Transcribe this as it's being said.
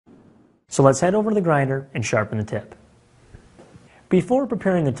So let's head over to the grinder and sharpen the tip. Before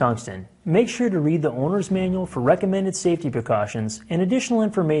preparing the tungsten, make sure to read the owner's manual for recommended safety precautions and additional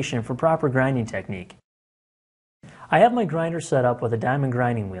information for proper grinding technique. I have my grinder set up with a diamond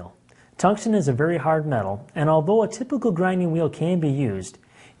grinding wheel. Tungsten is a very hard metal, and although a typical grinding wheel can be used,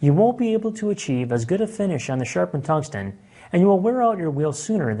 you won't be able to achieve as good a finish on the sharpened tungsten, and you will wear out your wheel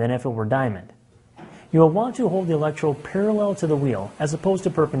sooner than if it were diamond. You will want to hold the electrode parallel to the wheel as opposed to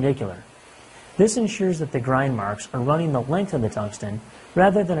perpendicular. This ensures that the grind marks are running the length of the tungsten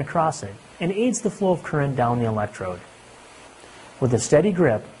rather than across it and aids the flow of current down the electrode. With a steady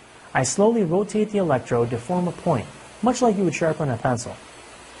grip, I slowly rotate the electrode to form a point, much like you would sharpen a pencil.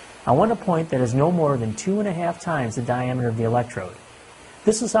 I want a point that is no more than 2.5 times the diameter of the electrode.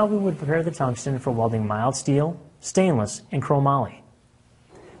 This is how we would prepare the tungsten for welding mild steel, stainless, and chromoly.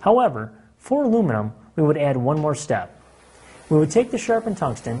 However, for aluminum, we would add one more step. We would take the sharpened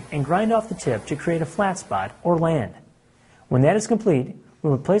tungsten and grind off the tip to create a flat spot or land. When that is complete, we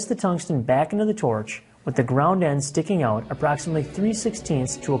would place the tungsten back into the torch with the ground end sticking out approximately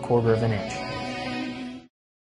 3/16 to 1/4 of an inch.